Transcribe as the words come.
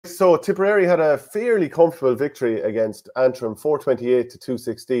So Tipperary had a fairly comfortable victory against Antrim,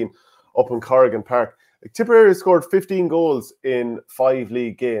 428-216 up in Corrigan Park. Tipperary scored 15 goals in 5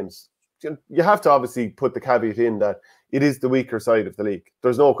 league games. You have to obviously put the caveat in that it is the weaker side of the league.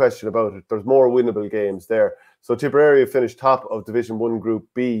 There's no question about it. There's more winnable games there. So Tipperary finished top of Division 1 Group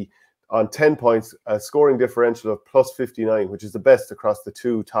B on 10 points, a scoring differential of plus 59, which is the best across the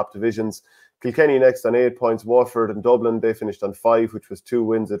 2 top divisions. Kilkenny next on 8 points. Waterford and Dublin, they finished on 5, which was 2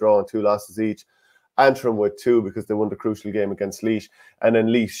 wins, a draw and 2 losses each. Antrim with 2 because they won the crucial game against Laois. And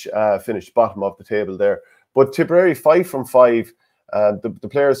then Laois finished bottom of the table there. But Tipperary 5 from 5. The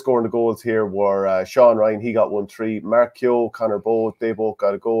players scoring the goals here were Sean Ryan, he got 1-3. Mark Keogh, Conor Bode, they both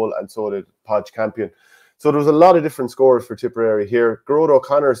got a goal, and so did Podge Campion. So there was a lot of different scores for Tipperary here. Gerard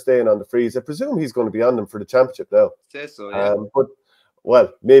O'Connor staying on the freeze. I presume he's going to be on them for the championship now. Say so, yeah. But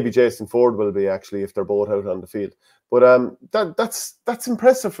well, maybe Jason Ford will be actually if they're both out on the field. But that's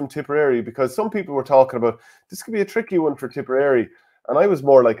impressive from Tipperary, because some people were talking about this could be a tricky one for Tipperary. And I was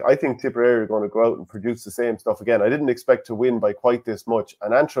more like, I think Tipperary are going to go out and produce the same stuff again. I didn't expect to win by quite this much.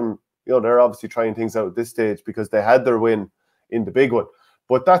 And Antrim, they're obviously trying things out at this stage because they had their win in the big one.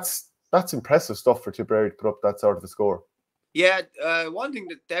 But that's impressive stuff for Tipperary to put up that sort of a score. Yeah, one thing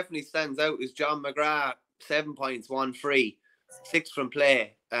that definitely stands out is John McGrath, 7 points, 1 free, 6 from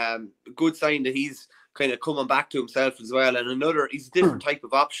play. Good sign that he's kind of coming back to himself as well. And he's a different type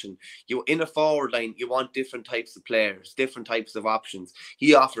of option. In a forward line, you want different types of players, different types of options.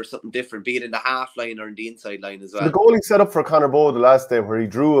 He offers something different, be it in the half line or in the inside line as well. So the goal he set up for Conor Bode the last day, where he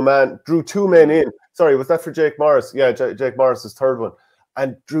drew 2 men in. Sorry, was that for Jake Morris? Yeah, Jake Morris's third one.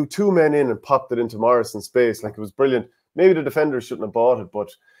 And drew 2 men in and popped it into Morrison's space. Like, it was brilliant. Maybe the defenders shouldn't have bought it,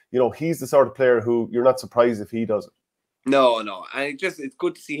 but he's the sort of player who you're not surprised if he does it. No. And it's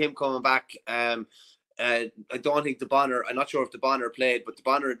good to see him coming back. I don't think I'm not sure if the Bonner played, but the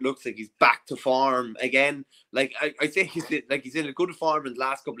Bonner, it looks like he's back to form again. Like, I say he's in a good form in the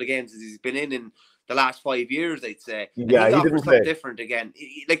last couple of games as he's been in the last 5 years, I'd say. Yeah, he didn't offers play something different again.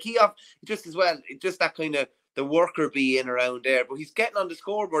 Just as well, just that kind of the worker bee in around there. But he's getting on the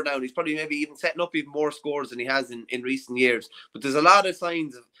scoreboard now. He's probably maybe even setting up even more scores than he has in recent years. But there's a lot of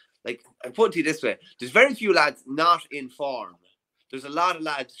signs of, like, I put it to you this way, there's very few lads not in form. There's a lot of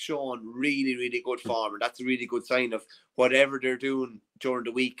lads showing really, really good form, and that's a really good sign of whatever they're doing during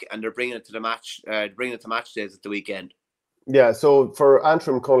the week, and they're bringing it to the match, bringing it to match days at the weekend. Yeah, so for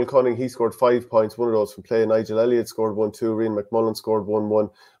Antrim, Conal Cunning, he scored 5 points, one of those from play. Nigel Elliott scored 1-2. Rian McMullen scored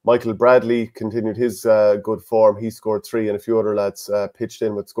 1-1. Michael Bradley continued his good form. He scored 3, and a few other lads pitched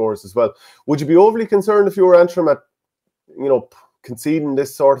in with scores as well. Would you be overly concerned if you were Antrim at, conceding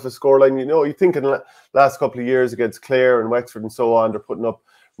this sort of a scoreline? You think in the last couple of years against Clare and Wexford and so on, they're putting up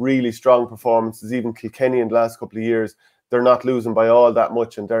really strong performances. Even Kilkenny in the last couple of years, they're not losing by all that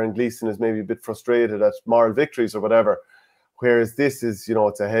much, and Darren Gleeson is maybe a bit frustrated at moral victories or whatever. Whereas this is,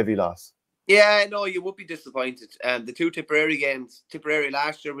 it's a heavy loss. Yeah, no, you would be disappointed. The 2 Tipperary games, Tipperary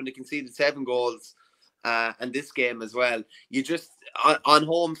last year when they conceded 7 goals, and this game as well, you just, on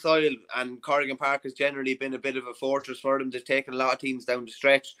home soil, and Corrigan Park has generally been a bit of a fortress for them. They've taken a lot of teams down the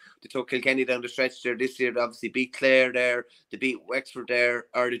stretch. They took Kilkenny down the stretch there this year. They obviously beat Clare there. They beat Wexford there,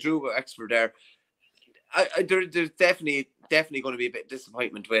 or they drew Wexford there. There's definitely going to be a bit of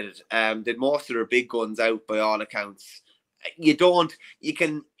disappointment with it. They most of their big guns out by all accounts. You can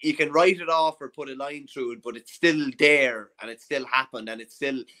write it off or put a line through it, but it's still there, and it still happened, and it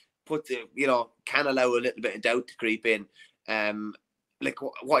still can allow a little bit of doubt to creep in. Like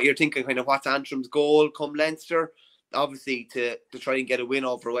what you're thinking, kind of what's Antrim's goal come Leinster? Obviously to try and get a win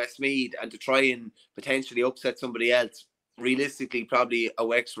over Westmeath and to try and potentially upset somebody else. Realistically, probably a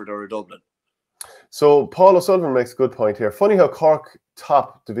Wexford or a Dublin. So Paul O'Sullivan makes a good point here. Funny how Cork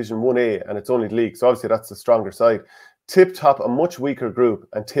top Division 1A and it's only league, so obviously that's the stronger side. Tip top a much weaker group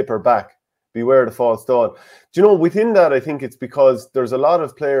and Tip are back. Beware the false dawn. Do you know, within that, I think it's because there's a lot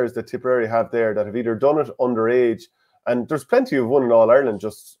of players that Tipperary have there that have either done it underage, and there's plenty who've won in All-Ireland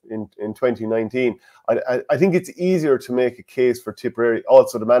just in 2019. I think it's easier to make a case for Tipperary.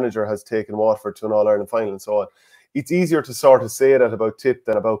 Also, the manager has taken Waterford to an All-Ireland final and so on. It's easier to sort of say that about Tip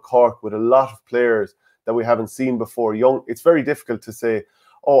than about Cork, with a lot of players that we haven't seen before. It's very difficult to say,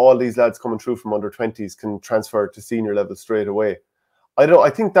 oh, all these lads coming through from under 20s can transfer to senior level straight away. I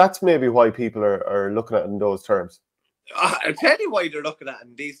think that's maybe why people are looking at it in those terms. I'll tell you why they're looking at it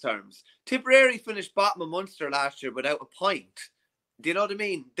in these terms. Tipperary finished bottom of Munster last year without a point. Do you know what I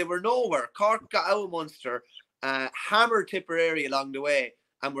mean? They were nowhere. Cork got out of Munster, hammered Tipperary along the way,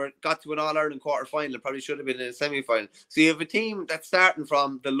 and got to an All-Ireland quarter-final, probably should have been in a semi-final. So you have a team that's starting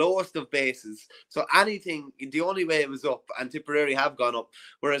from the lowest of bases. So anything, the only way it was up, and Tipperary have gone up.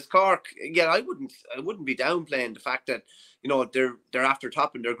 Whereas Cork, I wouldn't be downplaying the fact that, you know, they're after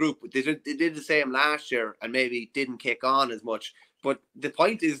topping their group. They did the same last year and maybe didn't kick on as much. But the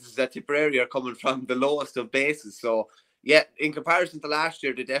point is that Tipperary are coming from the lowest of bases. So, yeah, in comparison to last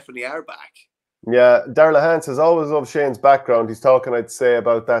year, they definitely are back. Yeah, Darla Hans has always loved Shane's background. He's talking, I'd say,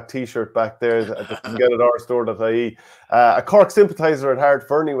 about that T-shirt back there that you can get at ourstore.ie. A Cork sympathiser at heart,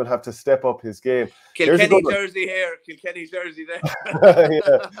 Fernie will have to step up his game. Kilkenny jersey here, Kilkenny jersey there.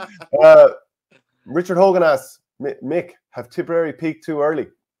 Richard Hogan asks, Mick, have Tipperary peaked too early?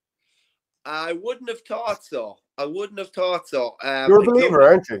 I wouldn't have thought so. You're a believer,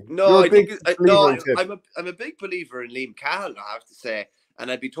 aren't you? No, I'm a big believer in Liam Cahill, I have to say. And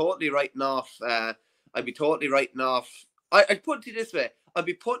I'd be totally writing off. I'd put it this way: I'd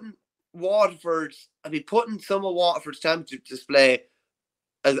be putting some of Waterford's championship display.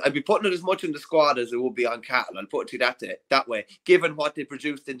 I'd be putting it as much in the squad as it would be on Cattle. I'll put it that way. Given what they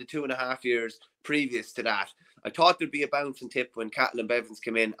produced in the 2.5 years previous to that, I thought there'd be a bouncing tip when Cattle and Bevins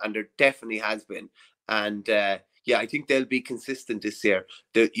came in, and there definitely has been. And I think they'll be consistent this year.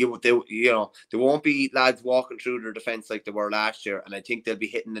 There won't be lads walking through their defence like they were last year, and I think they'll be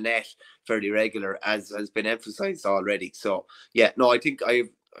hitting the net fairly regular, as has been emphasised already. So I think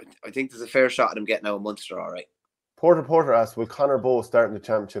there's a fair shot at them getting out of Munster, all right. Porter asks, will Conor Bowe start in the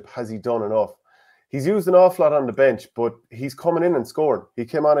championship? Has he done enough? He's used an awful lot on the bench, but he's coming in and scored. He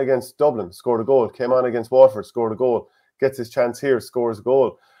came on against Dublin, scored a goal. Came on against Waterford, scored a goal. Gets his chance here, scores a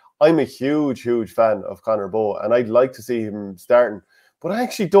goal. I'm a huge fan of Conor Bowe, and I'd like to see him starting. But I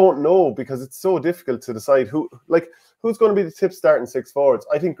actually don't know, because it's so difficult to decide who's going to be the Tip starting 6 forwards.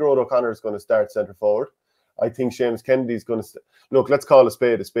 I think Gerard O'Connor is going to start centre forward. I think Seamus Kennedy is going to... Look, let's call a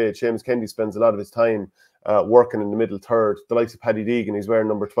spade a spade. Seamus Kennedy spends a lot of his time working in the middle third. The likes of Paddy Deegan, he's wearing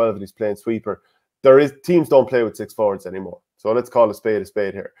number 12 and he's playing sweeper. Teams don't play with 6 forwards anymore. So let's call a spade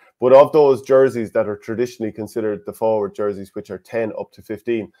here. But of those jerseys that are traditionally considered the forward jerseys, which are 10 up to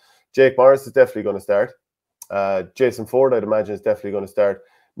 15, Jake Morris is definitely going to start. Jason Ford, I'd imagine, is definitely going to start.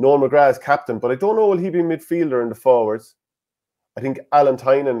 Noel McGrath is captain, but I don't know, will he be midfielder in the forwards? I think Alan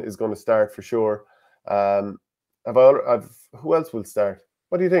Tynan is going to start for sure. Who else will start?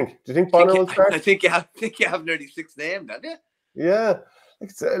 What do you think? Do you think Bonner will start? I think you have nearly 6 named, have you? Yeah,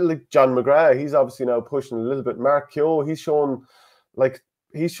 like John McGrath, he's obviously now pushing a little bit. Mark Keogh, he's shown a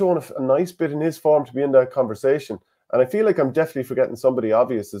nice bit in his form to be in that conversation. And I feel like I'm definitely forgetting somebody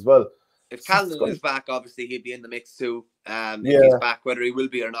obvious as well. If Callan is back, obviously he'd be in the mix too. If he's back, whether he will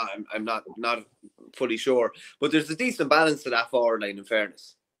be or not, I'm not fully sure. But there's a decent balance to that forward line, in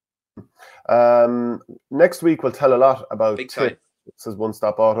fairness. Next week we'll tell a lot about Tip. It says One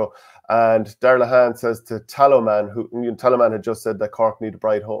Stop Auto, and Darla Han says to Talloman had just said that Cork need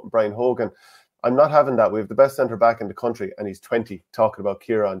Brian Hogan. I'm not having that. We have the best centre back in the country, and he's 20. Talking about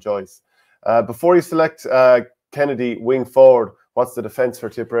Kieran Joyce. Before you select Kennedy wing forward, what's the defence for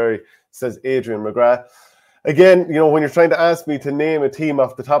Tipperary? Says Adrian McGrath. Again, when you're trying to ask me to name a team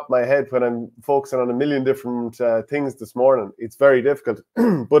off the top of my head when I'm focusing on a million different things this morning, it's very difficult.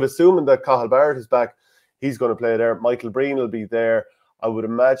 But assuming that Cathal Barrett is back, he's going to play there. Michael Breen will be there. I would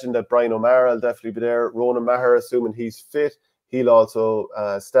imagine that Brian O'Mara will definitely be there. Ronan Maher, assuming he's fit, he'll also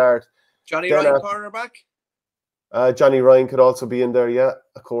start. Johnny Ryan, cornerback? Johnny Ryan could also be in there, yeah,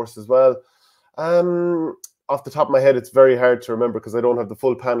 of course, as well. Off the top of my head, it's very hard to remember because I don't have the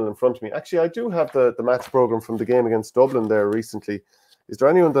full panel in front of me. Actually, I do have the match programme from the game against Dublin there recently. Is there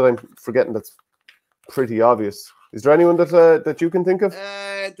anyone that I'm forgetting that's pretty obvious? Is there anyone that you can think of?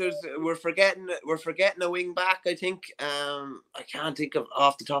 We're forgetting a wing back, I think. I can't think of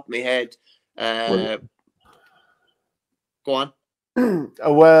off the top of my head. Go on.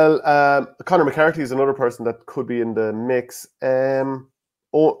 Conor McCarthy is another person that could be in the mix.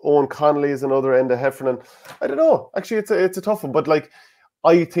 Owen Connolly is another end of Heffernan. I don't know. Actually, it's a tough one. But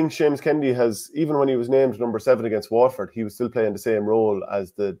I think Seamus Kennedy has, even when he was named number 7 against Watford, he was still playing the same role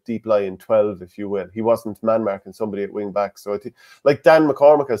as the deep line 12, if you will. He wasn't man marking somebody at wing back. So I think, Dan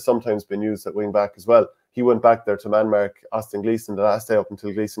McCormick has sometimes been used at wing back as well. He went back there to man mark Austin Gleeson the last day up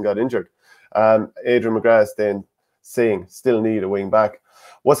until Gleeson got injured. Adrian McGrath then saying still need a wing back.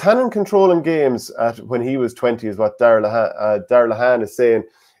 Was Hannon controlling games when he was 20 is what Darla Han is saying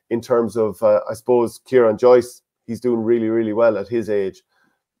in terms of, I suppose, Kieran Joyce, he's doing really, really well at his age.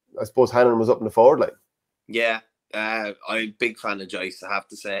 I suppose Hannon was up in the forward line. Yeah, I'm a big fan of Joyce, I have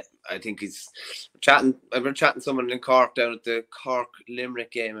to say. I think he's chatting. I've been chatting to someone in Cork down at the Cork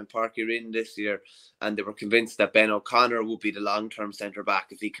Limerick game in Páirc Uí Rinn this year, and they were convinced that Ben O'Connor would be the long-term centre back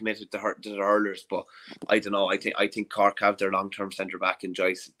if he committed to the hurlers. But I don't know. I think Cork have their long-term centre back in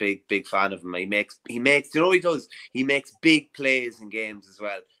Joyce. Big fan of him. He makes. You know what he does? He makes big plays in games as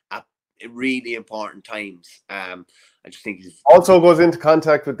well at really important times. I just think he's also goes into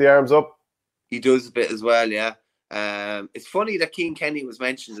contact with the arms up. He does a bit as well, yeah. It's funny that Cian Kenny was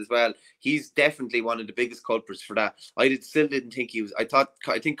mentioned as well. He's definitely one of the biggest culprits for that. Still didn't think he was. I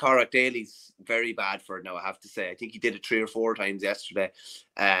think Cormac Daly's very bad for it now, I have to say. I think he did it 3 or 4 times yesterday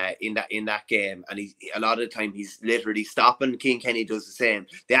in that game. And a lot of the time he's literally stopping. Cian Kenny does the same.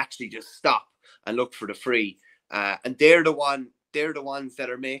 They actually just stop and look for the free. And they're the ones that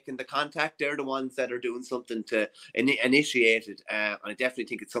are making the contact. They're the ones that are doing something to initiate it. And I definitely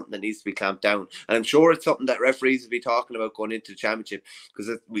think it's something that needs to be clamped down. And I'm sure it's something that referees will be talking about going into the championship,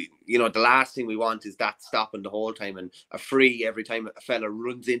 because the last thing we want is that stopping the whole time and a free every time a fella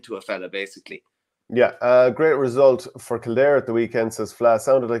runs into a fella, basically. Yeah, great result for Kildare at the weekend, says Fla.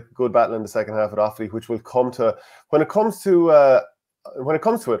 Sounded like a good battle in the second half at Offaly, which will come to when it comes to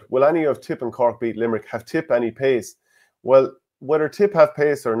it. Will any of Tipp and Cork beat Limerick? Have Tipp any pace? Well, whether Tipp have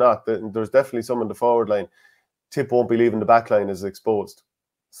pace or not, there's definitely some in the forward line. Tipp won't be leaving the back line as exposed.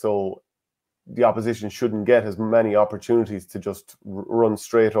 So the opposition shouldn't get as many opportunities to just run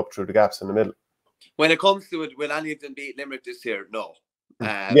straight up through the gaps in the middle. When it comes to it, will any of them beat Limerick this year? No.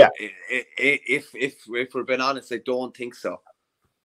 Yeah. If we're being honest, I don't think so.